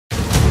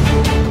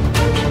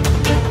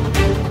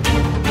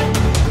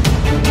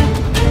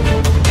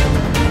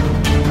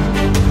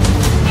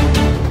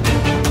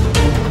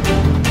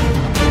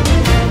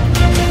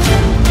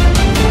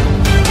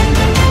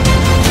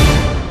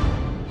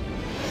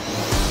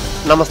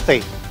നമസ്തേ.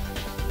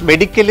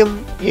 മെഡിക്കലും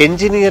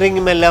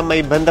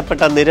എഞ്ചിനീയറിംഗുമെല്ലാമായി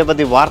ബന്ധപ്പെട്ട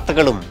നിരവധി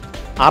വാർത്തകളും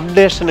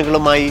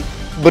അപ്ഡേഷനുകളുമായി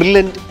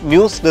ബ്രില്യൻറ്റ്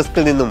ന്യൂസ്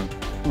ഡെസ്കിൽ നിന്നും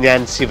ഞാൻ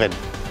ശിവൻ.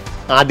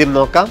 ആദ്യം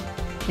നോക്കാം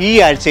ഈ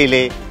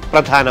ആഴ്ചയിലെ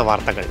പ്രധാന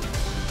വാർത്തകൾ.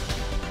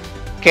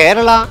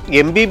 Kerala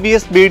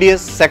MBBS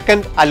BDS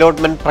second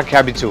allotment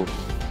പ്രഖ്യാപിച്ചു.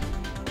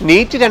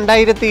 നീറ്റ്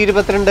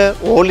 2022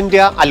 ഓൾ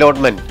ഇന്ത്യ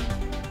അലോട്ട്മെന്റ്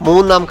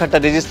മൂന്നാം ഘട്ട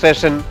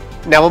രജിസ്ട്രേഷൻ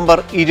നവംബർ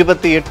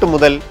 28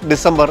 മുതൽ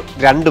ഡിസംബർ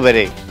 2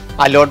 വരെ.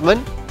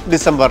 അലോട്ട്മെന്റ്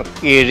ഡിസംബർ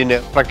 7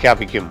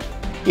 പ്രഖ്യാപിക്കും.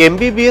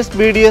 MBBS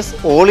BDS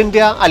all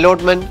India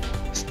allotment,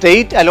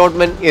 state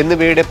allotment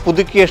എന്നിവയുടെ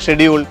പുതുക്കിയ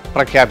ഷെഡ്യൂൾ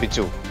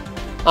പ്രഖ്യാപിച്ചു.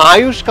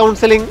 ആയുഷ്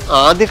കൗൺസിലിംഗ്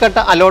ആദ്യഘട്ട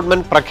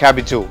അലോട്ട്മെന്റ്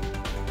പ്രഖ്യാപിച്ചു.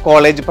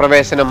 കോളേജ്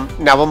പ്രവേശനം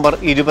നവംബർ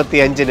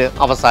 25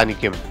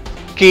 അവസാനിക്കും.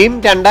 KEAM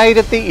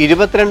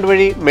 2022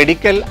 വഴി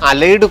മെഡിക്കൽ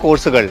അലൈഡ്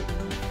കോഴ്സുകൾ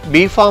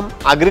BPharm,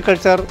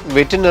 agriculture,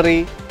 veterinary,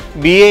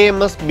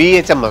 BAMS,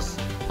 BHMS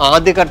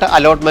ആദ്യഘട്ട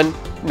അലോട്ട്മെന്റ്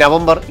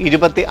നവംബർ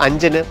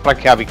 25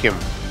 പ്രഖ്യാപിക്കും.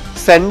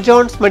 സെന്റ്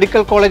ജോൺസ്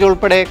മെഡിക്കൽ കോളേജ്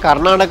ഉൾപ്പെടെ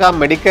കർണാടക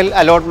മെഡിക്കൽ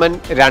അലോട്ട്മെന്റ്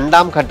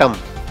രണ്ടാം ഘട്ടം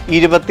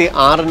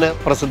 26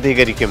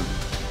 പ്രസിദ്ധീകരിക്കും.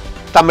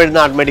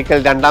 തമിഴ്നാട് മെഡിക്കൽ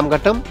രണ്ടാം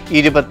ഘട്ടം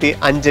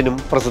 25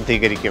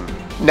 പ്രസിദ്ധീകരിക്കും.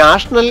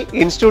 നാഷണൽ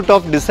ഇൻസ്റ്റിറ്റ്യൂട്ട്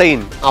ഓഫ് ഡിസൈൻ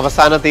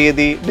അവസാന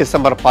തീയതി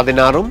December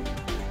 16,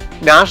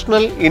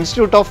 national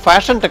institute of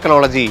fashion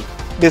technology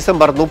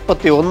December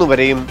 31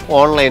 വരെയും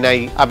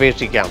ഓൺലൈനായി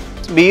അപേക്ഷിക്കാം.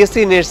 BSc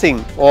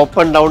നഴ്സിംഗ്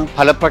ഓപ്പൺ ഡൗൺ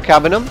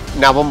ഫലപ്രഖ്യാപനം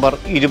November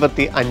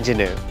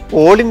 25.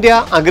 All India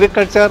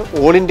agriculture,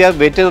 all India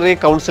veterinary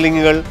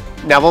കൗൺസിലിംഗുകൾ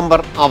November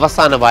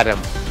അവസാന വാരം.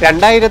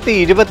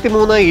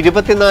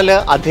 2023-24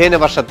 അധ്യയന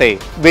വർഷത്തെ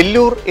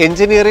വെല്ലൂർ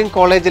എഞ്ചിനീയറിംഗ്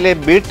കോളേജിലെ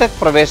BTech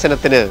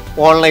പ്രവേശനത്തിന്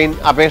ഓൺലൈൻ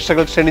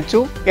അപേക്ഷകൾ ക്ഷണിച്ചു.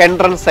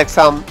 എൻട്രൻസ്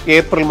എക്സാം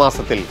ഏപ്രിൽ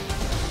മാസത്തിൽ.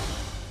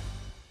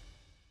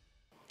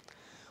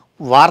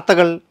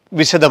 വാർത്തകൾ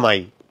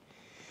വിശദമായി.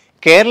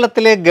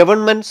 കേരളത്തിലെ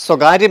ഗവൺമെന്റ്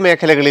സ്വകാര്യ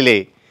മേഖലകളിലെ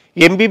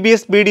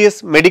MBBS BDS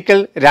മെഡിക്കൽ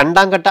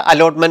രണ്ടാം ഘട്ട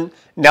അലോട്ട്മെന്റ്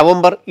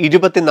നവംബർ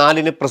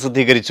 24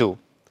 പ്രസിദ്ധീകരിച്ചു.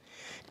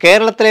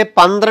 കേരളത്തിലെ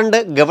 12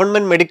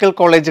 ഗവൺമെന്റ് മെഡിക്കൽ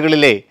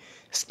കോളേജുകളിലെ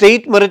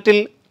സ്റ്റേറ്റ് മെറിറ്റിൽ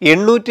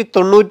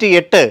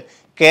 898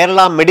 കേരള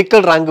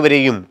മെഡിക്കൽ റാങ്ക്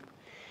വരെയും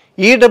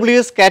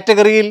EWS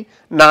കാറ്റഗറിയിൽ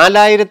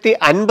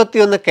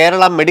 4051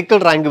 കേരള മെഡിക്കൽ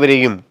റാങ്ക്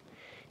വരെയും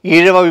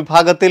ഈഴവ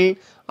വിഭാഗത്തിൽ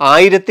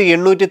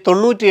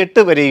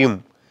 1898 വരെയും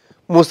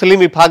മുസ്ലിം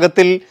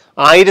വിഭാഗത്തിൽ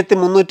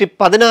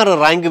 1316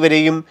 റാങ്ക്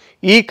വരെയും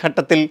ഈ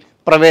ഘട്ടത്തിൽ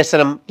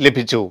പ്രവേശനം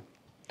ലഭിച്ചു.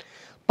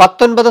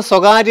 19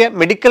 സ്വകാര്യ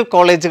മെഡിക്കൽ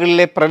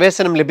കോളേജുകളിലെ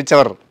പ്രവേശനം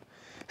ലഭിച്ചവർ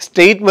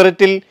സ്റ്റേറ്റ്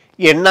മെറിറ്റിൽ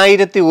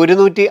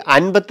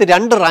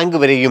 8152 റാങ്ക്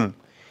വരെയും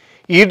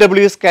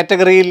EWS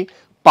കാറ്റഗറിയിൽ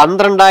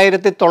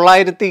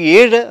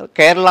 12907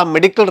 കേരള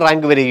മെഡിക്കൽ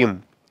റാങ്ക് വരെയും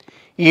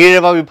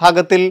ഈഴവ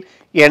വിഭാഗത്തിൽ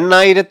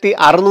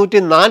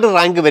 8604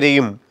 റാങ്ക്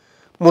വരെയും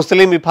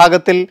മുസ്ലിം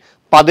വിഭാഗത്തിൽ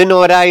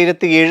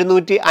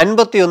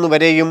 11751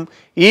 വരെയും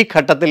ഈ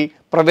ഘട്ടത്തിൽ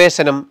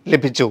പ്രവേശനം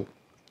ലഭിച്ചു.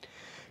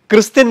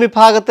 ക്രിസ്ത്യൻ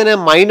വിഭാഗത്തിന്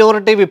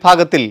മൈനോറിറ്റി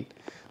വിഭാഗത്തിൽ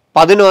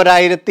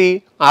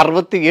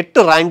 11068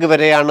 റാങ്ക്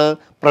വരെയാണ്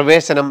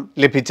പ്രവേശനം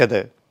ലഭിച്ചത്.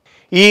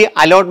 ഈ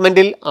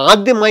അലോട്ട്മെന്റിൽ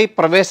ആദ്യമായി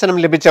പ്രവേശനം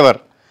ലഭിച്ചവർ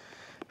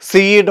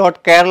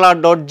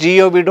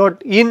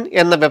ce.kerala.gov.in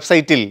എന്ന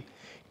വെബ്സൈറ്റിൽ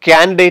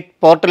കാൻഡിഡേറ്റ്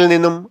പോർട്ടലിൽ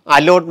നിന്നും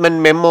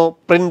അലോട്ട്മെന്റ് മെമ്മോ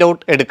പ്രിന്റ്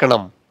ഔട്ട്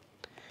എടുക്കണം.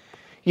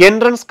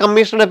 എൻട്രൻസ്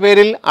കമ്മീഷന്റെ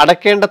പേരിൽ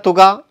അടയ്ക്കേണ്ട തുക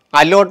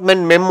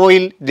അലോട്ട്മെന്റ്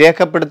മെമ്മോയിൽ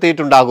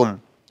രേഖപ്പെടുത്തിയിട്ടുണ്ടാകും.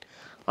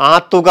 ആ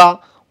തുക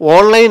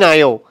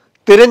ഓൺലൈനായോ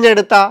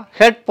തിരഞ്ഞെടുത്ത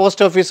ഹെഡ്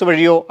പോസ്റ്റ് ഓഫീസ്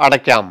വഴിയോ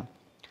അടയ്ക്കാം.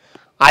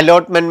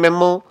 അലോട്ട്മെന്റ്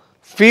മെമ്മോ,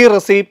 ഫീ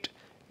റെസിപ്റ്റ്,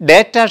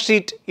 ഡേറ്റ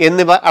ഷീറ്റ്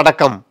എന്നിവ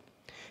അടക്കം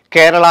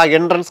കേരള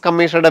എൻട്രൻസ്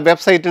കമ്മീഷന്റെ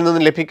വെബ്സൈറ്റിൽ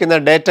നിന്ന് ലഭിക്കുന്ന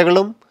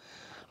ഡേറ്റകളും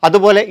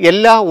അതുപോലെ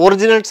എല്ലാ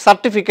ഒറിജിനൽ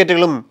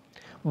സർട്ടിഫിക്കറ്റുകളും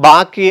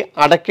ബാക്കി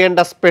അടയ്ക്കേണ്ട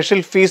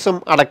സ്പെഷ്യൽ ഫീസും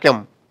അടക്കം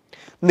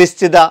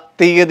നിശ്ചിത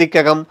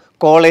തീയതിക്കകം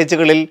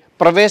കോളേജുകളിൽ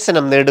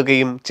പ്രവേശനം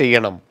നേടുകയും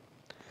ചെയ്യണം.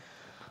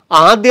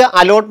 ആദ്യ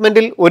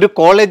അലോട്ട്മെന്റിൽ ഒരു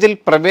കോളേജിൽ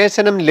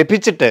പ്രവേശനം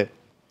ലഭിച്ചിട്ട്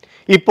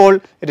ഇപ്പോൾ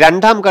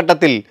രണ്ടാം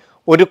ഘട്ടത്തിൽ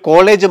ഒരു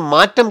കോളേജ്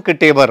മാറ്റം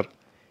കിട്ടിയവർ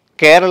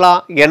കേരള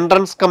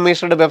എൻട്രൻസ്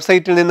കമ്മീഷന്റെ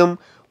വെബ്സൈറ്റിൽ നിന്നും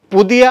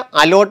പുതിയ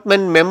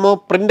അലോട്ട്മെന്റ് മെമ്മോ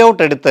പ്രിന്റ്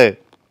ഔട്ട് എടുത്ത്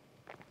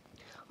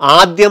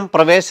ആദ്യം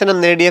പ്രവേശനം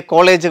നേടിയ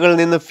കോളേജുകളിൽ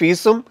നിന്ന്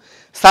ഫീസും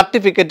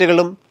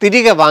സർട്ടിഫിക്കറ്റുകളും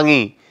തിരികെ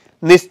വാങ്ങി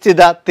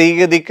നിശ്ചിത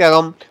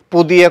തീയതിക്കകം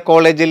പുതിയ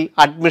കോളേജിൽ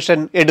അഡ്മിഷൻ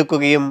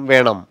എടുക്കുകയും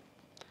വേണം.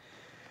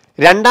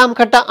 രണ്ടാം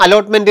ഘട്ട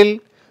അലോട്ട്മെന്റിൽ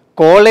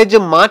കോളേജ്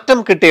മാറ്റം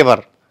കിട്ടിയവർ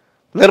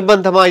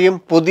നിർബന്ധമായും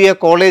പുതിയ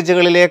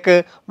കോളേജുകളിലേക്ക്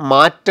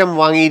മാറ്റം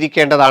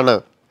വാങ്ങിയിരിക്കേണ്ടതാണ്.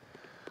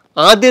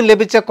 ആദ്യം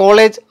ലഭിച്ച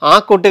കോളേജ് ആ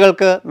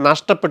കുട്ടികൾക്ക്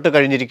നഷ്ടപ്പെട്ടു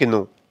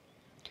കഴിഞ്ഞിരിക്കുന്നു.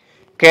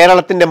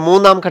 കേരളത്തിന്റെ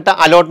മൂന്നാം ഘട്ട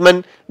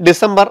അലോട്ട്മെന്റ്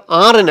ഡിസംബർ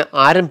 6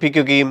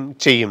 ആരംഭിക്കുകയും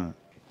ചെയ്യും.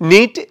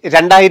 നീറ്റ്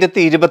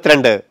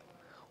 2022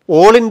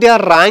 ഓൾ ഇന്ത്യ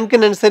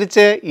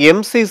റാങ്കിനനുസരിച്ച്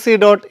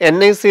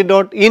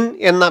mcc.nic.in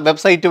എന്ന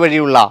വെബ്സൈറ്റ്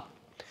വഴിയുള്ള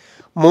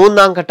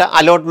മൂന്നാം ഘട്ട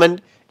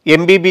allotment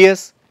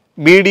MBBS,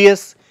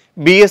 BDS,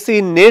 BSc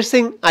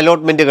nursing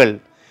അലോട്ട്മെന്റുകൾ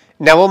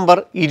November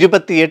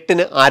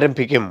 28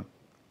 ആരംഭിക്കും.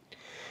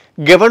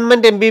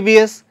 Government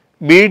MBBS,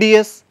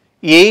 BDS,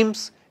 AIIMS,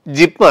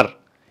 JIPMER,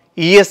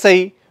 ESI,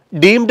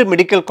 deemed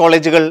medical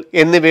കോളേജുകൾ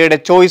എന്നിവയുടെ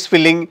ചോയ്സ്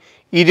ഫില്ലിംഗ്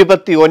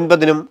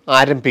 29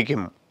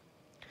 ആരംഭിക്കും.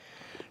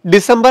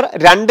 ഡിസംബർ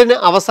 2-ന്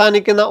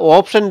അവസാനിക്കുന്ന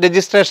ഓപ്ഷൻ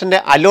രജിസ്ട്രേഷന്റെ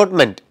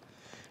അലോട്ട്മെന്റ്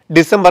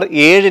ഡിസംബർ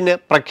 7-ന്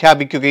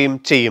പ്രഖ്യാപിക്കുകയും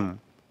ചെയ്യും.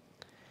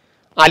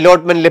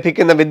 അലോട്ട്മെന്റ്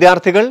ലഭിക്കുന്ന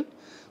വിദ്യാർത്ഥികൾ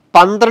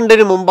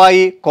 12-ന്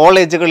മുമ്പായി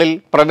കോളേജുകളിൽ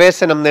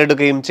പ്രവേശനം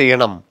നേടുകയും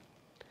ചെയ്യണം.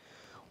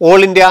 ഓൾ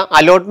ഇന്ത്യ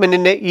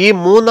അലോട്ട്മെന്റിന്റെ ഈ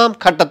 3-ാം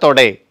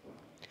ഘട്ടത്തോടെ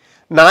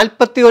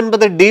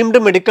 49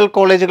 ഡീംഡ് മെഡിക്കൽ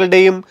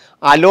കോളേജുകളുടെയും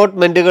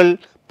അലോട്ട്മെന്റുകൾ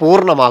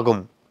പൂർണ്ണമാകും.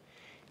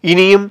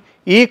 ഇനിയും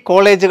ഈ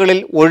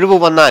കോളേജുകളിൽ ഒഴിവ്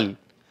വന്നാൽ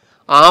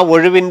ആ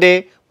ഒഴിവിൻ്റെ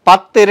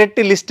 10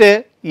 ഇരട്ടി ലിസ്റ്റ്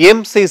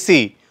MCC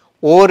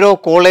ഓരോ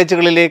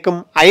കോളേജുകളിലേക്കും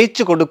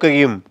അയച്ചു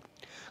കൊടുക്കുകയും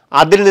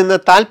അതിൽ നിന്ന്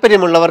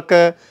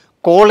താൽപ്പര്യമുള്ളവർക്ക്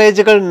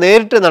കോളേജുകൾ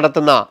നേരിട്ട്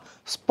നടത്തുന്ന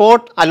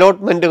സ്പോട്ട്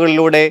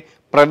അലോട്ട്മെന്റുകളിലൂടെ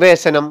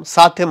പ്രവേശനം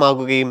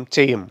സാധ്യമാകുകയും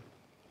ചെയ്യും.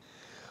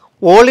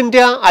 ഓൾ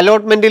ഇന്ത്യ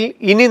അലോട്ട്മെന്റിൽ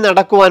ഇനി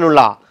നടക്കുവാനുള്ള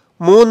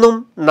 3ഉം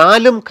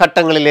 4ഉം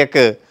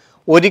ഘട്ടങ്ങളിലേക്ക്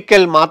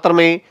ഒരിക്കൽ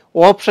മാത്രമേ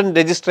ഓപ്ഷൻ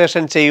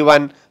രജിസ്ട്രേഷൻ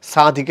ചെയ്യുവാൻ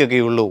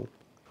സാധിക്കുകയുള്ളൂ.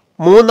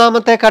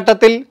 3ാമത്തെ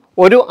ഘട്ടത്തിൽ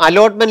ഒരു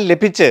അലോട്ട്മെന്റ്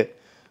ലഭിച്ച്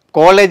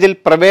കോളേജിൽ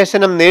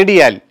പ്രവേശനം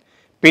നേടിയാൽ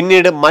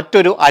പിന്നീട്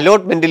മറ്റൊരു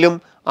അലോട്ട്മെന്റിലും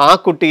ആ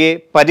കുട്ടിയെ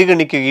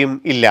പരിഗണിക്കുകയും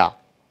ഇല്ല.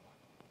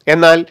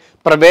 എന്നാൽ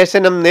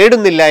പ്രവേശനം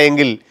നേടുന്നില്ല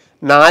എങ്കിൽ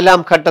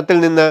 4ാം ഘട്ടത്തിൽ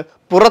നിന്ന്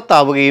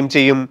പുറത്താവുകയും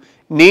ചെയ്യും.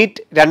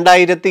 നീറ്റ്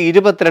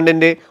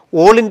 2022-ന്റെ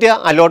ഓൾ ഇന്ത്യ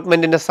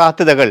അലോട്ട്മെന്റിന്റെ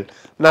സാധ്യതകൾ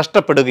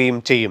നഷ്ടപ്പെടുകയും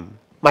ചെയ്യും.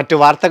 മറ്റു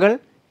വാർത്തകൾ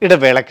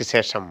ഇടവേളയ്ക്ക്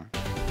ശേഷം.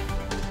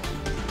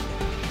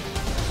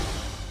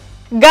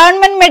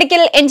 ഗവൺമെന്റ്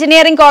മെഡിക്കൽ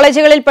എഞ്ചിനീയറിംഗ്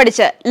കോളേജുകളിൽ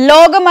പഠിച്ച്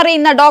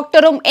ലോകമറിയുന്ന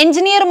ഡോക്ടറും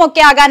എഞ്ചിനീയറും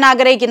ഒക്കെ ആകാൻ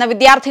ആഗ്രഹിക്കുന്ന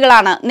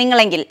വിദ്യാർത്ഥികളാണ്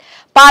നിങ്ങളെങ്കിൽ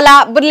പാലാ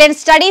ബ്രില്യൻ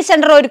സ്റ്റഡി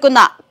സെന്റർ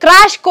ഒരുക്കുന്ന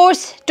ക്രാഷ്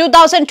കോഴ്സ്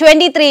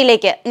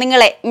 2023ലേക്ക്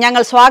നിങ്ങളെ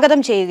ഞങ്ങൾ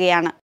സ്വാഗതം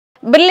ചെയ്യുകയാണ്.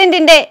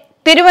 ബ്രില്യന്റിന്റെ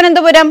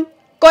തിരുവനന്തപുരം,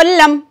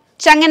 കൊല്ലം,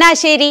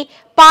 ചങ്ങനാശ്ശേരി,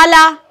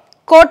 പാലാ,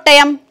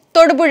 കോട്ടയം,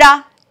 തൊടുപുഴ,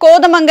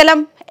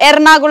 കോതമംഗലം,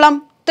 എറണാകുളം,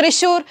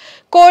 തൃശൂർ,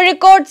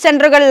 കോഴിക്കോട്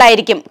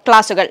സെന്ററുകളിലായിരിക്കും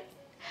ക്ലാസുകൾ.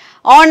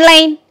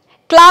 ഓൺലൈൻ,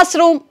 ക്ലാസ്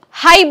റൂം,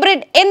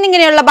 ഹൈബ്രിഡ്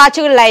എന്നിങ്ങനെയുള്ള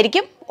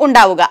ബാച്ചുകളിലായിരിക്കും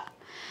ഉണ്ടാവുക.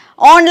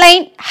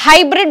 ഓൺലൈൻ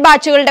ഹൈബ്രിഡ്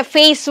ബാച്ചുകളുടെ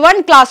ഫേസ്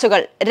 1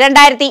 ക്ലാസുകൾ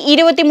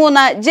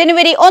 2023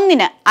 ജനുവരി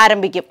 1-ന്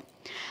ആരംഭിക്കും.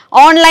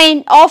 ഓൺലൈൻ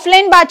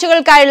ഓഫ്ലൈൻ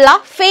ബാച്ചുകൾക്കായുള്ള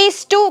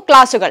ഫേസ് 2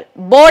 ക്ലാസുകൾ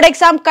ബോർഡ്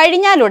എക്സാം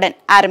കഴിഞ്ഞാലുടൻ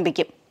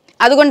ആരംഭിക്കും.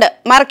 അതുകൊണ്ട്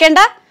മറക്കേണ്ട,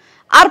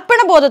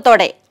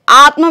 അർപ്പണബോധത്തോടെ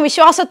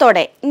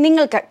ആത്മവിശ്വാസത്തോടെ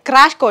നിങ്ങൾക്ക്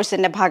ക്രാഷ്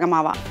കോഴ്സിന്റെ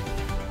ഭാഗമാവാം.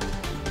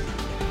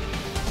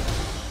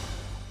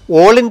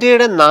 ഓൾ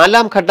ഇന്ത്യയുടെ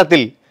 4ാം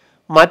ഘട്ടത്തിൽ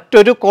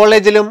മറ്റൊരു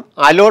കോളേജിലും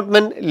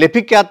അലോട്ട്മെന്റ്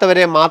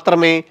ലഭിക്കാത്തവരെ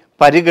മാത്രമേ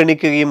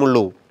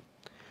പരിഗണിക്കുകയുമുള്ളൂ.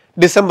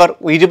 ഡിസംബർ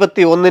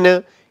 21-ന്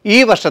ഈ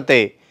വർഷത്തെ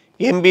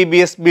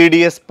MBBS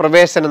BDS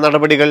പ്രവേശന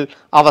നടപടികൾ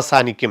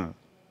അവസാനിക്കും.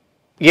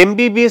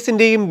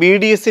 MBBSന്റെയും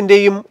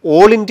BDSന്റെയും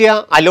ഓൾ ഇന്ത്യ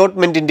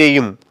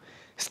അലോട്ട്മെന്റിന്റെയും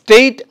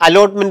സ്റ്റേറ്റ്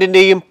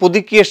അലോട്ട്മെന്റിന്റെയും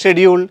പുതുക്കിയ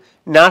ഷെഡ്യൂൾ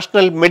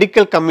നാഷണൽ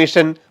മെഡിക്കൽ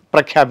കമ്മീഷൻ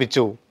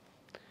പ്രഖ്യാപിച്ചു.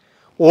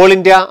 ഓൾ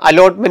ഇന്ത്യ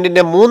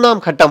അലോട്ട്മെന്റിന്റെ 3ാം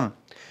ഘട്ടം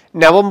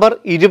നവംബർ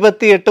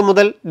 28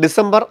 മുതൽ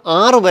ഡിസംബർ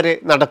 6 വരെ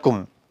നടക്കും.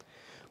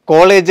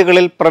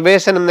 കോളേജുകളിൽ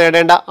പ്രവേശനം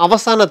നേടേണ്ട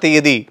അവസാന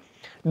തീയതി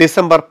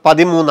ഡിസംബർ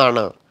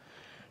 13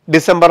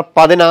 ഡിസംബർ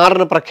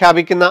 16-ന്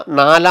പ്രഖ്യാപിക്കുന്ന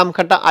 4ാം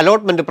ഘട്ട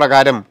അലോട്ട്മെന്റ്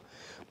പ്രകാരം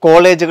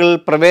കോളേജുകളിൽ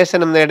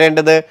പ്രവേശനം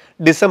നേടേണ്ടത്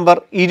ഡിസംബർ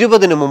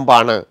 20-ന്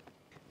മുമ്പാണ്.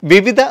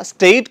 വിവിധ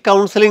സ്റ്റേറ്റ്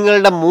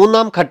കൗൺസിലിങ്ങുകളുടെ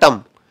 3ാം ഘട്ടം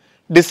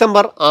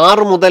ഡിസംബർ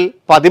 6 മുതൽ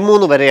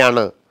 13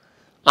 വരെയാണ്.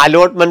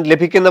 അലോട്ട്മെന്റ്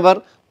ലഭിക്കുന്നവർ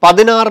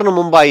 16-ന്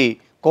മുമ്പായി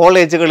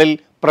കോളേജുകളിൽ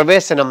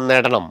പ്രവേശനം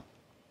നേടണം.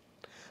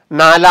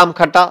 4ാം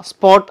ഘട്ട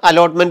സ്പോട്ട്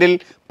അലോട്ട്മെന്റിൽ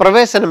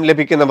പ്രവേശനം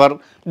ലഭിക്കുന്നവർ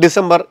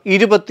ഡിസംബർ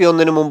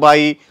 21-ന്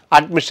മുമ്പായി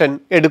അഡ്മിഷൻ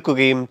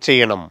എടുക്കുകയും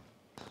ചെയ്യണം.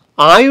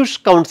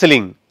 ആയുഷ്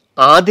കൗൺസിലിംഗ്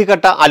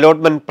ആദ്യഘട്ട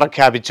അലോട്ട്മെന്റ്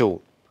പ്രഖ്യാപിച്ചു.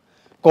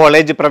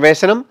 കോളേജ്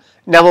പ്രവേശനം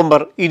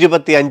നവംബർ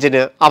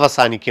 25-ന്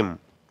അവസാനിക്കും.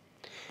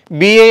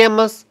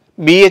 BAMS,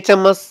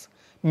 BHMS,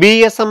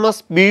 BSMS,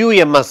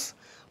 BUMS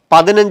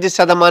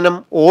 15%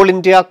 all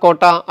India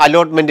കോട്ട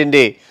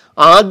അലോട്ട്മെന്റിന്റെ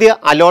ആദ്യ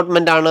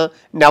അലോട്ട്മെന്റാണ്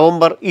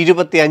നവംബർ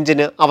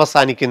 25-ന്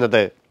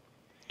അവസാനിക്കുന്നത്.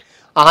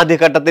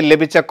 ആദ്യഘട്ടത്തിൽ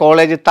ലഭിച്ച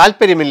കോളേജ്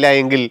താൽപ്പര്യമില്ല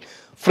എങ്കിൽ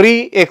ഫ്രീ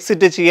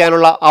എക്സിറ്റ്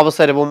ചെയ്യാനുള്ള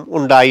അവസരവും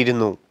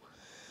ഉണ്ടായിരുന്നു.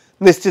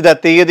 നിശ്ചിത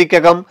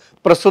തീയതിക്കകം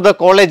പ്രസ്തുത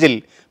കോളേജിൽ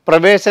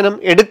പ്രവേശനം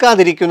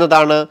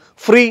എടുക്കാതിരിക്കുന്നതാണ്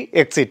ഫ്രീ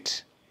എക്സിറ്റ്.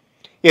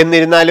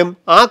 എന്നിരുന്നാലും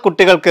ആ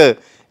കുട്ടികൾക്ക്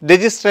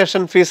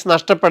രജിസ്ട്രേഷൻ ഫീസ്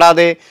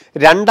നഷ്ടപ്പെടാതെ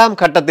 2ാം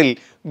ഘട്ടത്തിൽ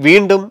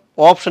വീണ്ടും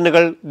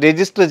ഓപ്ഷനുകൾ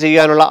രജിസ്റ്റർ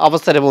ചെയ്യാനുള്ള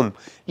അവസരവും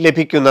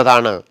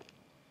ലഭിക്കുന്നതാണ്.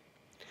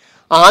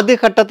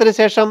 ആദ്യഘട്ടത്തിന്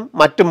ശേഷം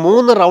മറ്റ്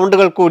 3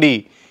 റൗണ്ടുകൾ കൂടി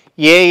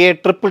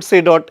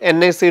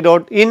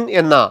aa.nic.in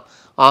എന്ന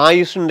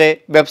ആയുഷിന്റെ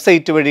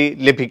വെബ്സൈറ്റ് വഴി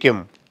ലഭിക്കും.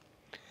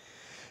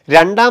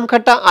 2ാം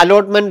ഘട്ട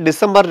അലോട്ട്മെന്റ്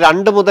ഡിസംബർ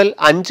 2 മുതൽ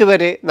 5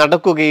 വരെ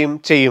നടക്കുകയും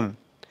ചെയ്യും.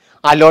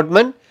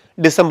 അലോട്ട്മെന്റ്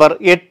ഡിസംബർ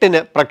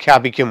 8-ന്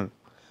പ്രഖ്യാപിക്കും.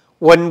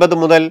 9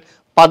 മുതൽ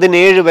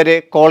 17 വരെ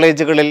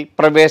കോളേജുകളിൽ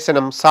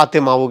പ്രവേശനം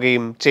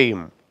സാധ്യമാവുകയും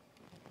ചെയ്യും.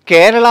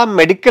 കേരള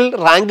മെഡിക്കൽ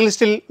റാങ്ക്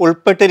ലിസ്റ്റിൽ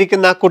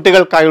ഉൾപ്പെട്ടിരിക്കുന്ന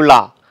കുട്ടികൾക്കായുള്ള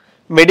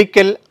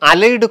മെഡിക്കൽ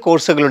അലൈഡ്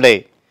കോഴ്സുകളുടെ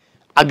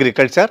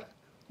agriculture,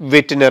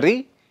 veterinary,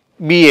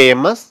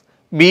 BAMS,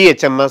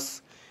 BHMS,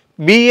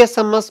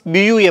 BSMS,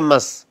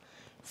 BUMS,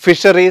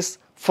 fisheries,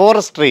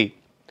 forestry,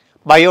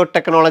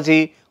 biotechnology,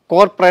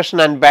 corporation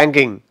and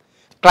banking,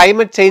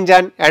 climate change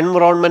and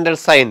environmental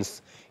science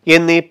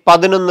എന്നീ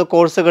 11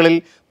 കോഴ്സുകളിൽ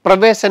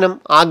പ്രവേശനം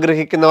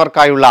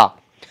ആഗ്രഹിക്കുന്നവർക്കായുള്ള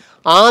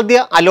ആദ്യ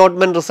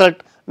അലോട്ട്മെന്റ്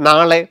റിസൾട്ട്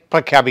നാളെ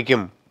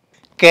പ്രഖ്യാപിക്കും.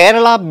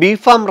 കേരള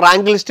ബിഫാം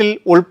റാങ്ക് ലിസ്റ്റിൽ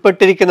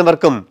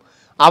ഉൾപ്പെട്ടിരിക്കുന്നവർക്കും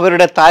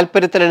അവരുടെ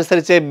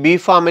താൽപ്പര്യത്തിനനുസരിച്ച്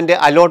ബിഫാമിന്റെ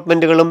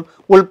അലോട്ട്മെന്റുകളും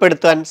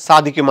ഉൾപ്പെടുത്താൻ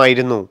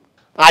സാധിക്കുമായിരുന്നു.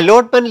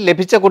 അലോട്ട്മെന്റ്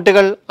ലഭിച്ച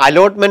കുട്ടികൾ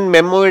അലോട്ട്മെന്റ്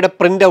മെമ്മോയുടെ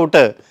പ്രിന്റ്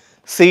ഔട്ട്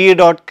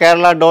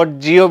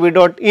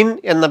ce.kerala.gov.in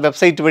എന്ന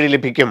വെബ്സൈറ്റ് വഴി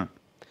ലഭിക്കും.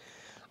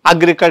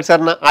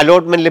 അഗ്രികൾച്ചറിന്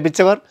അലോട്ട്മെന്റ്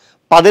ലഭിച്ചവർ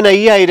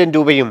 15,000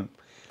 രൂപയും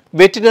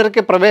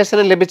വെറ്റിനറിക്ക്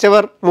പ്രവേശനം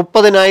ലഭിച്ചവർ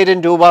 30,000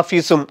 രൂപ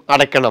ഫീസും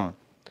അടയ്ക്കണം.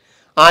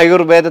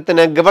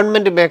 ആയുർവേദത്തിന്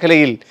ഗവൺമെന്റ്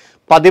മേഖലയിൽ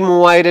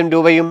 13,000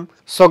 രൂപയും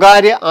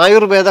സ്വകാര്യ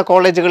ആയുർവേദ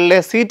കോളേജുകളിലെ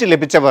സീറ്റ്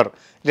ലഭിച്ചവർ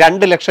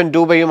 2 ലക്ഷം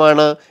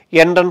രൂപയുമാണ്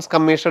എൻട്രൻസ്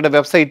കമ്മീഷന്റെ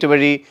വെബ്സൈറ്റ്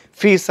വഴി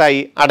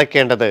ഫീസായി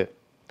അടയ്ക്കേണ്ടത്.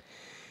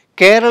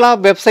 കേരള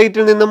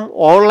വെബ്സൈറ്റിൽ നിന്നും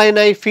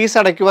ഓൺലൈനായി ഫീസ്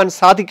അടയ്ക്കുവാൻ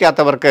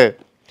സാധിക്കാത്തവർക്ക്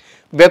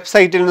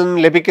വെബ്സൈറ്റിൽ നിന്നും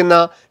ലഭിക്കുന്ന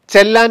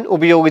ചെല്ലാൻ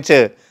ഉപയോഗിച്ച്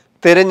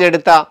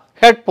തിരഞ്ഞെടുത്ത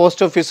ഹെഡ്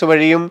പോസ്റ്റ് ഓഫീസ്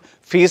വഴിയും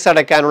ഫീസ്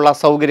അടയ്ക്കാനുള്ള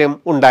സൗകര്യം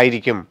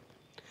ഉണ്ടായിരിക്കും.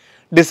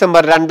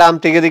 ഡിസംബർ 2-ാം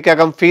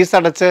തീയതിക്കകം ഫീസ്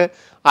അടച്ച്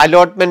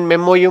അലോട്ട്മെന്റ്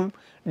മെമ്മോയും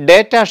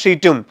ഡേറ്റ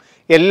ഷീറ്റും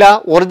എല്ലാ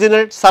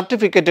ഒറിജിനൽ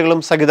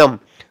സർട്ടിഫിക്കറ്റുകളും സഹിതം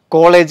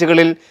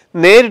കോളേജുകളിൽ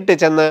നേരിട്ട്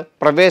ചെന്ന്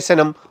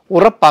പ്രവേശനം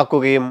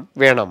ഉറപ്പാക്കുകയും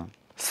വേണം.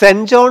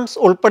 സെന്റ് ജോൺസ്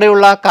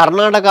ഉൾപ്പെടെയുള്ള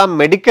കർണാടക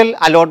മെഡിക്കൽ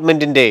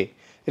അലോട്ട്മെന്റിന്റെ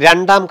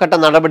 2-ാം ഘട്ട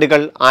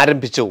നടപടികൾ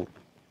ആരംഭിച്ചു.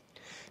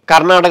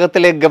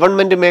 കർണാടകത്തിലെ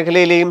ഗവൺമെന്റ്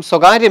മേഖലയിലെയും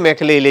സ്വകാര്യ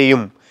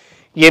മേഖലയിലെയും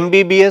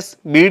MBBS,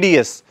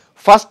 BDS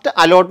ഫസ്റ്റ്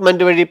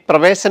അലോട്ട്മെന്റ് വഴി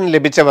പ്രവേശനം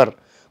ലഭിച്ചവർ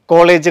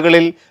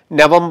കോളേജുകളിൽ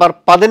നവംബർ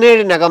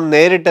 17-നകം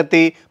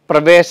നേരിട്ടെത്തി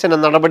പ്രവേശന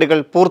നടപടികൾ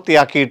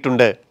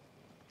പൂർത്തിയാക്കിയിട്ടുണ്ട്.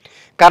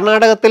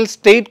 കർണാടകത്തിൽ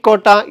സ്റ്റേറ്റ്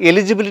കോട്ട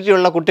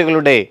എലിജിബിലിറ്റിയുള്ള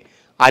കുട്ടികളുടെ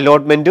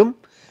അലോട്ട്മെന്റും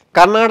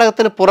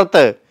കർണാടകത്തിന്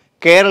പുറത്ത്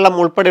കേരളം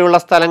ഉൾപ്പെടെയുള്ള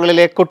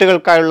സ്ഥലങ്ങളിലെ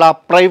കുട്ടികൾക്കായുള്ള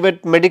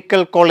പ്രൈവറ്റ്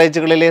മെഡിക്കൽ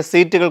കോളേജുകളിലെ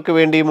സീറ്റുകൾക്ക്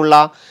വേണ്ടിയുമുള്ള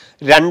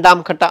 2-ാം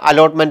ഘട്ട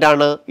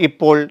അലോട്ട്മെന്റാണ്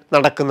ഇപ്പോൾ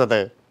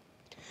നടക്കുന്നത്.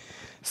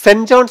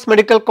 സെന്റ് ജോൺസ്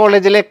മെഡിക്കൽ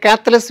കോളേജിലെ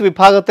കാത്തലിക്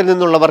വിഭാഗത്തിൽ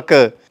നിന്നുള്ളവർക്ക്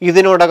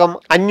ഇതിനോടകം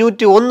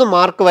 501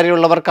 മാർക്ക്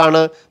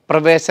വരെയുള്ളവർക്കാണ്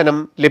പ്രവേശനം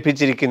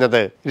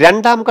ലഭിച്ചിരിക്കുന്നത്.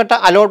 2-ാം ഘട്ട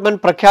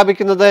അലോട്ട്മെന്റ്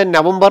പ്രഖ്യാപിക്കുന്നത്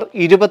നവംബർ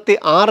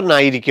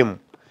 26-നായിരിക്കും.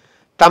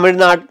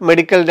 തമിഴ്നാട്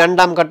മെഡിക്കൽ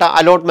 2-ാം ഘട്ട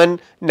അലോട്ട്മെന്റ്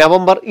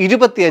നവംബർ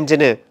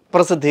 25-ന്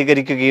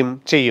പ്രസിദ്ധീകരിക്കുകയും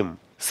ചെയ്യും.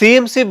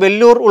 CMC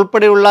വെല്ലൂർ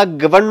ഉൾപ്പെടെയുള്ള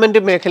ഗവൺമെന്റ്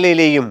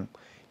മേഖലയിലെയും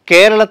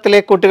കേരളത്തിലെ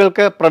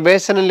കുട്ടികൾക്ക്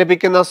പ്രവേശനം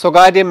ലഭിക്കുന്ന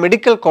സ്വകാര്യ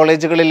മെഡിക്കൽ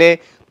കോളേജുകളിലെ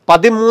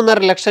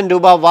 13.5 ലക്ഷം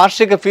രൂപ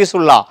വാർഷിക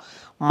ഫീസുള്ള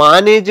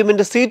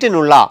മാനേജ്മെന്റ്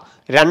സീറ്റിനുള്ള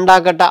 2-ാം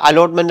ഘട്ട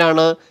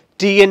അലോട്ട്മെന്റാണ്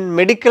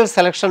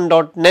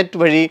tnmedicalselection.net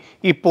വഴി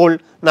ഇപ്പോൾ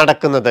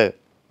നടക്കുന്നത്.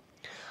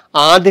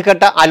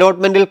 ആദ്യഘട്ട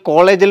അലോട്ട്മെന്റിൽ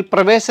കോളേജിൽ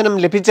പ്രവേശനം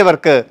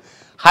ലഭിച്ചവർക്ക്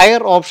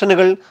ഹയർ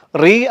ഓപ്ഷനുകൾ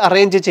റീ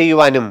അറേഞ്ച്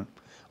ചെയ്യുവാനും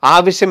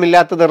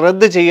ആവശ്യമില്ലാത്തത്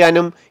റദ്ദ്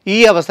ചെയ്യാനും ഈ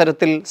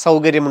അവസരത്തിൽ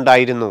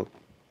സൗകര്യമുണ്ടായിരുന്നു.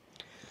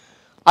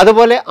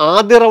 അതുപോലെ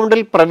ആദ്യ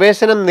റൗണ്ടിൽ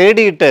പ്രവേശനം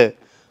നേടിയിട്ട്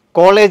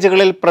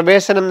കോളേജുകളിൽ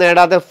പ്രവേശനം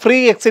നേടാതെ ഫ്രീ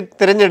എക്സിറ്റ്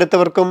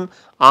തിരഞ്ഞെടുത്തവർക്കും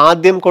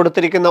ആദ്യം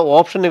കൊടുത്തിരിക്കുന്ന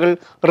ഓപ്ഷനുകൾ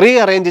റീ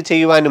അറേഞ്ച്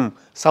ചെയ്യുവാനും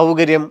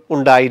സൗകര്യം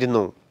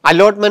ഉണ്ടായിരുന്നു.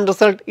 അലോട്ട്മെന്റ്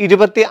റിസൾട്ട്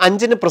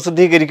 25-ന്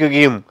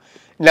പ്രസിദ്ധീകരിക്കുകയും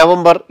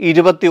നവംബർ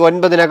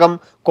 29-നകം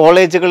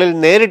കോളേജുകളിൽ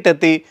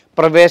നേരിട്ടെത്തി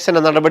പ്രവേശന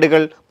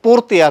നടപടികൾ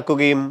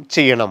പൂർത്തിയാക്കുകയും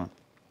ചെയ്യണം.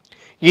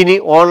 ഇനി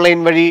ഓൺലൈൻ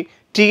വഴി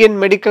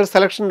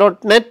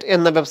tnmedicalselection.net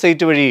എന്ന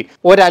വെബ്സൈറ്റ് വഴി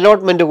ഒരു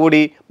അലോട്ട്മെന്റ്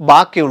കൂടി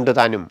ബാക്കിയുണ്ട്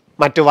താനും.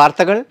 മറ്റു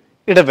വാർത്തകൾ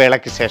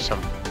ഇടവേളയ്ക്ക് ശേഷം.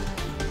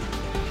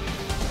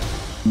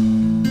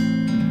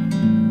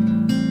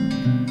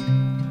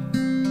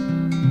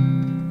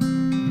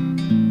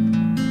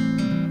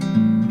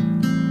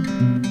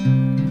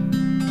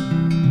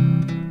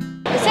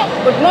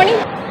 Good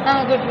morning.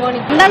 Good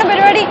morning. എന്താണ്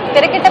പരിപാടി?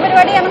 തിരക്കിട്ട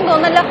പരിപാടിയാണെന്ന്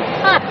തോന്നല്ലോ.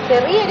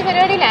 ചെറിയൊരു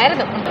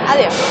പരിപാടിയിലായിരുന്നു.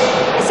 അതെയോ?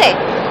 മിസ്സേ,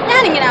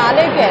 ഞാനിങ്ങനെ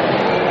ആലോചിക്കുമായിരുന്നു,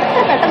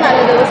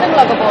 പെട്ടെന്നല്ലേ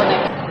ദിവസങ്ങളൊക്കെ പോകുന്നേ.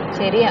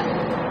 ശരിയാ,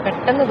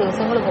 പെട്ടെന്ന്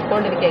ദിവസങ്ങൾ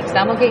പൊക്കോണ്ടിരിക്കുക.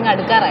 എക്സാം ഒക്കെ ഇങ്ങ്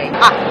അടുക്കാറായി.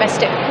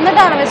 ബെസ്റ്റ്.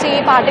 എന്നിട്ടാണ് മിസ് ഈ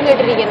പാട്ടും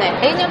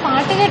കേട്ടിരിക്കുന്നത്? ഞാൻ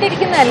പാട്ട്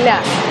കേട്ടിരിക്കുന്നതല്ല,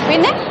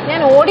 പിന്നെ ഞാൻ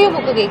ഓഡിയോ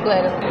ബുക്ക്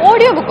കേൾക്കുമായിരുന്നു.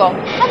 ഓഡിയോ ബുക്കോ?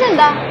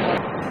 അതെന്താ?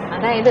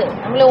 അതായത്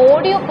നമ്മൾ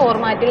ഓഡിയോ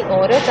ഫോർമാറ്റിൽ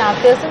ഓരോ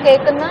ചാപ്റ്റേഴ്സും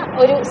കേൾക്കുന്ന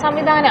ഒരു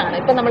സംവിധാനമാണ്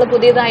ഇപ്പൊ നമ്മൾ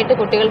പുതിയതായിട്ട്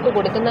കുട്ടികൾക്ക്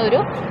കൊടുക്കുന്ന ഒരു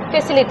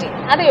ഫെസിലിറ്റി.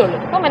 അതേ ഉള്ളൂ.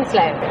 ഇപ്പൊ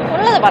മനസ്സിലായോ?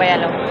 ഉള്ളത്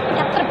പറയാലോ,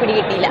 അത്ര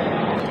പിടികിട്ടിയില്ല.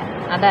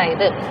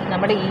 അതായത്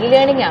നമ്മുടെ ഇ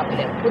ലേണിംഗ് ആപ്പിൽ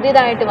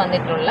പുതിയതായിട്ട്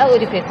വന്നിട്ടുള്ള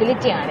ഒരു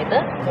ഫെസിലിറ്റിയാണിത്.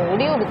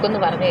 ഓഡിയോ ബുക്ക് എന്ന്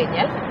പറഞ്ഞു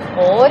കഴിഞ്ഞാൽ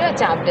ഓരോ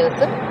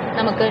ചാപ്റ്റേഴ്സും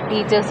നമുക്ക്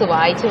ടീച്ചേഴ്സ്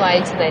വായിച്ച്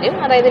തരും.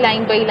 അതായത്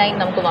ലൈൻ ബൈ ലൈൻ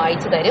നമുക്ക്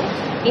വായിച്ചു തരും.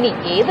 ഇനി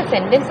ഏത്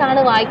സെന്റൻസ് ആണ്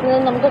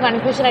വായിക്കുന്നത് നമുക്ക്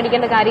കൺഫ്യൂഷൻ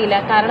അടിക്കേണ്ട കാര്യമില്ല.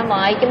 കാരണം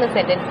വായിക്കുന്ന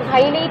സെന്റൻസ്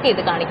ഹൈലൈറ്റ്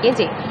ചെയ്ത് കാണിക്കുകയും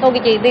ചെയ്യും.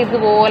 നോക്കിക്കേ, ഇത്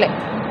ഇതുപോലെ.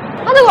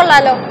 അത്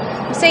കൊള്ളാലോ.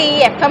 പക്ഷേ ഈ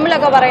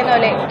FM-ലൊക്കെ പറയുന്ന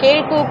പോലെ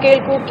കേൾക്കൂ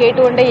കേൾക്കൂ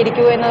കേട്ടുകൊണ്ടേ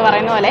ഇരിക്കൂ എന്ന്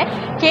പറയുന്ന പോലെ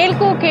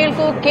കേൾക്കൂ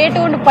കേൾക്കൂ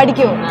കേട്ടുകൊണ്ട്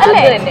പഠിക്കൂ. അത്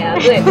തന്നെ.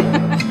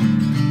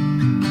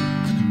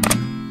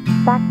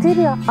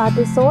 Bacteria are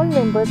the sole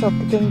members of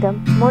the kingdom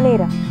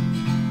Monera.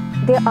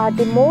 They are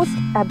the most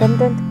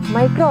abundant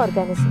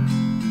microorganisms.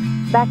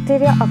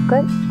 Bacteria occur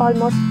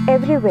almost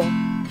everywhere.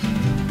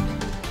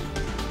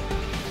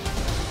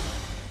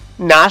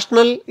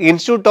 National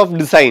institute of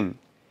design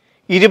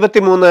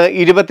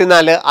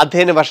 23-24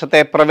 അധ്യയന വർഷത്തെ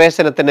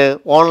പ്രവേശനത്തിന്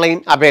ഓൺലൈൻ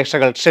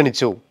അപേക്ഷകൾ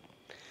ക്ഷണിച്ചു.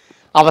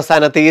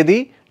 അവസാന തീയതി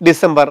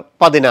December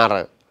 16.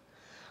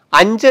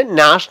 5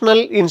 national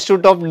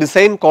institute of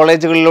design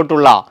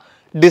കോളേജുകളിലോട്ടുള്ള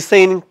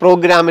designing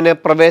പ്രോഗ്രാമിന്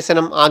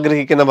പ്രവേശനം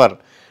ആഗ്രഹിക്കുന്നവർ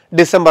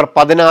ഡിസംബർ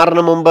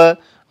 16 മുമ്പ്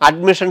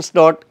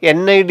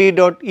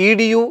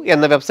admissions.nid.edu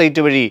എന്ന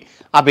വെബ്സൈറ്റ് വഴി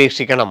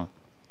അപേക്ഷിക്കണം.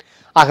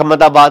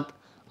 അഹമ്മദാബാദ്,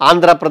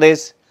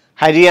 ആന്ധ്രാപ്രദേശ്,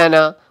 ഹരിയാന,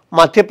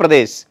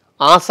 മധ്യപ്രദേശ്,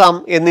 ആസാം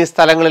എന്നീ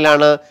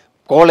സ്ഥലങ്ങളിലാണ്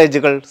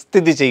കോളേജുകൾ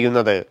സ്ഥിതി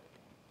ചെയ്യുന്നത്.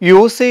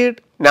 യുസീഡ്,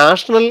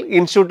 നാഷണൽ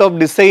ഇൻസ്റ്റിറ്റ്യൂട്ട് ഓഫ്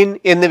ഡിസൈൻ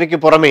എന്നിവയ്ക്ക്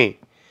പുറമെ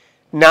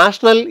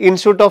നാഷണൽ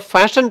ഇൻസ്റ്റിറ്റ്യൂട്ട് ഓഫ്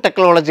ഫാഷൻ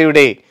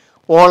ടെക്നോളജിയുടെ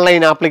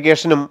ഓൺലൈൻ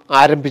ആപ്ലിക്കേഷനും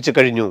ആരംഭിച്ചു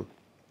കഴിഞ്ഞു.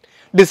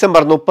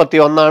 ഡിസംബർ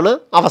 31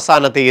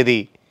 അവസാന തീയതി.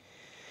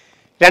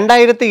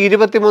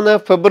 2023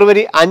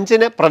 ഫെബ്രുവരി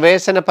 5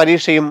 പ്രവേശന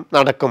പരീക്ഷയും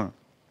നടക്കും.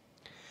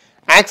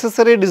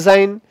 Accessory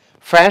design,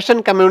 fashion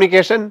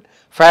communication,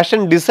 fashion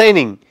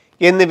designing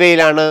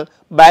എന്നിവയിലാണ്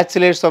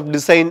ബാച്ചിലേഴ്സ് ഓഫ്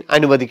ഡിസൈൻ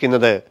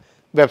അനുവദിക്കുന്നത്.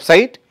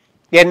 Website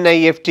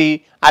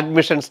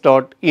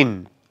NIFT.admissions.in.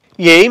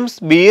 AIIMS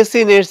BSc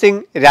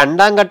nursing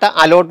 2ാം ഘട്ട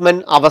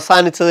അലോട്ട്മെന്റ്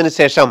അവസാനിച്ചതിന്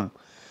ശേഷം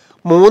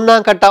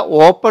 3ാം ഘട്ട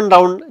ഓപ്പൺ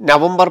റൗണ്ട്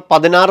നവംബർ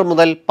 16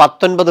 മുതൽ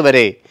 19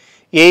 വരെ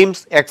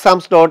എയിംസ്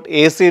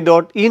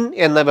exams.ac.in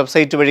എന്ന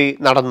വെബ്സൈറ്റ് വഴി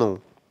നടന്നു.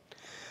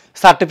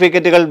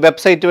 സർട്ടിഫിക്കറ്റുകൾ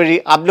വെബ്സൈറ്റ് വഴി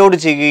അപ്ലോഡ്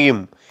ചെയ്യുകയും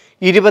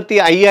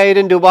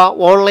 25,000 രൂപ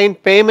online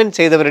payment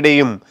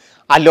ചെയ്തവരുടെയും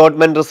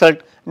allotment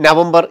result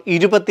November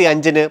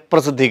 25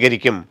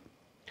 പ്രസിദ്ധീകരിക്കും.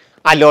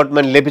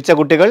 അലോട്ട്മെന്റ് ലഭിച്ച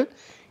കുട്ടികൾ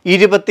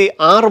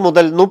 26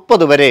 മുതൽ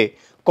 30 വരെ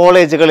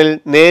കോളേജുകളിൽ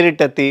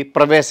നേരിട്ടെത്തി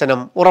പ്രവേശനം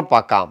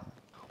ഉറപ്പാക്കാം.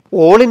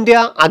 All India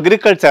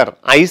agriculture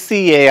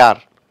ICAR,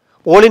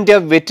 all India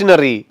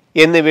veterinary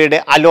എന്നിവയുടെ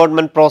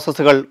അലോട്ട്മെന്റ്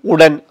പ്രോസസ്സുകൾ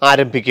ഉടൻ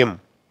ആരംഭിക്കും.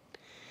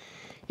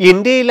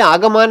 ഇന്ത്യയിൽ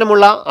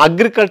ആകമാനമുള്ള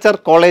അഗ്രികൾച്ചർ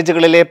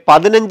കോളേജുകളിലെ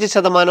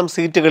 15%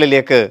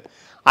 സീറ്റുകളിലേക്ക്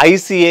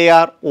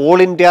ICAR ഓൾ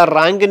ഇന്ത്യ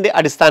റാങ്കിന്റെ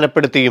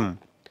അടിസ്ഥാനപ്പെടുത്തിയും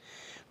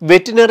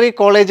വെറ്റിനറി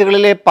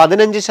കോളേജുകളിലെ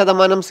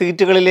 15%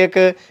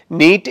 സീറ്റുകളിലേക്ക്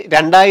NEET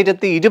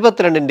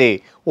 2022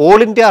 ഓൾ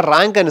ഇന്ത്യ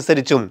റാങ്ക്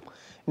അനുസരിച്ചും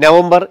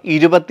നവംബർ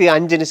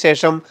 25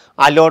 ശേഷം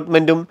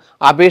അലോട്ട്മെന്റും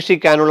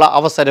അപേക്ഷിക്കാനുള്ള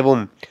അവസരവും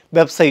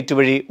വെബ്സൈറ്റ്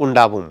വഴി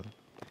ഉണ്ടാവും.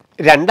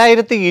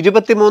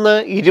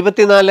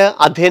 2023-24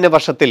 അധ്യയന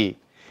വർഷത്തിൽ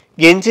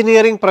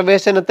എഞ്ചിനീയറിംഗ്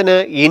പ്രവേശനത്തിന്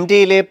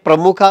ഇന്ത്യയിലെ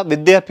പ്രമുഖ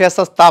വിദ്യാഭ്യാസ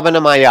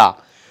സ്ഥാപനമായ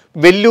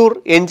വെല്ലൂർ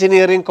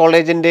എഞ്ചിനീയറിംഗ്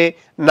കോളേജിന്റെ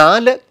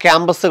 4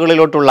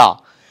 ക്യാമ്പസുകളിലോട്ടുള്ള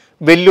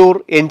Vellore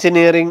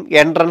engineering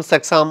entrance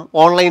exam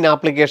online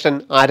application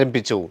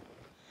ആരംഭിച്ചു.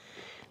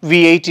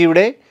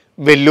 VITയുടെ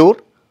വെല്ലൂർ,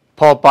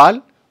 ഭോപ്പാൽ,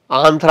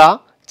 ആന്ധ്ര,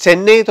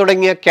 ചെന്നൈ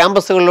തുടങ്ങിയ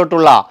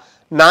ക്യാമ്പസുകളിലോട്ടുള്ള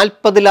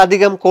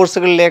 40-ലധികം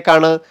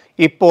കോഴ്സുകളിലേക്കാണ്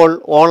ഇപ്പോൾ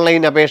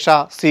ഓൺലൈൻ അപേക്ഷ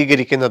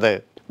സ്വീകരിക്കുന്നത്.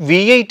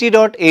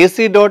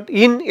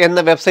 VIT.ac.in എന്ന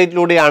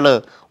വെബ്സൈറ്റിലൂടെയാണ്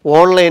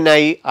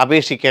ഓൺലൈനായി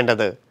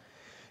അപേക്ഷിക്കേണ്ടത്.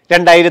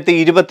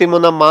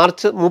 2023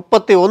 മാർച്ച്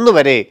 31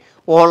 വരെ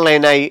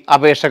ഓൺലൈനായി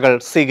അപേക്ഷകൾ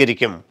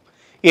സ്വീകരിക്കും.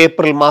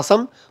 ഏപ്രിൽ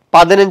മാസം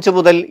 15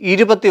 മുതൽ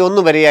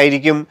 21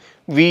 വരെയായിരിക്കും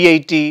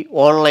VIT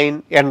ഓൺലൈൻ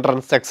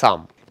എൻട്രൻസ് എക്സാം.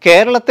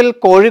 കേരളത്തിൽ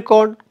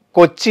കോഴിക്കോട്,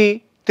 കൊച്ചി,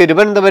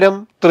 തിരുവനന്തപുരം,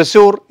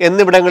 തൃശൂർ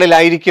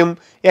എന്നിവിടങ്ങളിലായിരിക്കും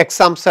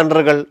എക്സാം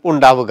സെന്ററുകൾ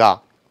ഉണ്ടാവുക.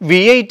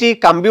 VIT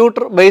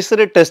കമ്പ്യൂട്ടർ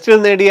ബേസ്ഡ് ടെസ്റ്റിൽ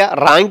നേടിയ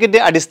റാങ്കിന്റെ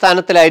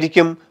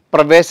അടിസ്ഥാനത്തിലായിരിക്കും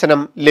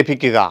പ്രവേശനം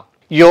ലഭിക്കുക.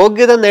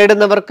 യോഗ്യത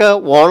നേടുന്നവർക്ക്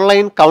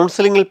ഓൺലൈൻ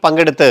കൗൺസിലിംഗിൽ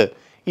പങ്കെടുത്ത്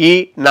ഈ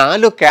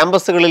 4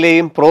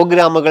 ക്യാമ്പസുകളിലെയും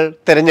പ്രോഗ്രാമുകൾ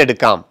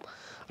തിരഞ്ഞെടുക്കാം.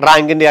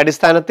 റാങ്കിന്റെ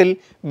അടിസ്ഥാനത്തിൽ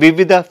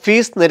വിവിധ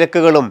ഫീസ്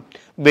നിരക്കുകളും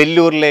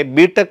വെല്ലൂരിലെ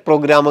ബിടെക്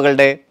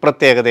പ്രോഗ്രാമുകളുടെ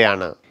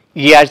പ്രത്യേകതയാണ്.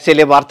 ഈ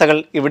ആഴ്ചയിലെ വാർത്തകൾ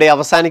ഇവിടെ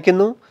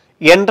അവസാനിക്കുന്നു.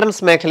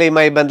 എൻട്രൻസ്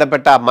മേഖലയുമായി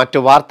ബന്ധപ്പെട്ട മറ്റു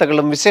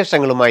വാർത്തകളും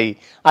വിശേഷങ്ങളുമായി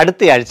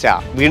അടുത്തയാഴ്ച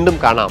വീണ്ടും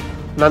കാണാം.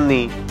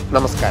 നന്ദി,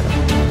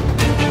 നമസ്കാരം.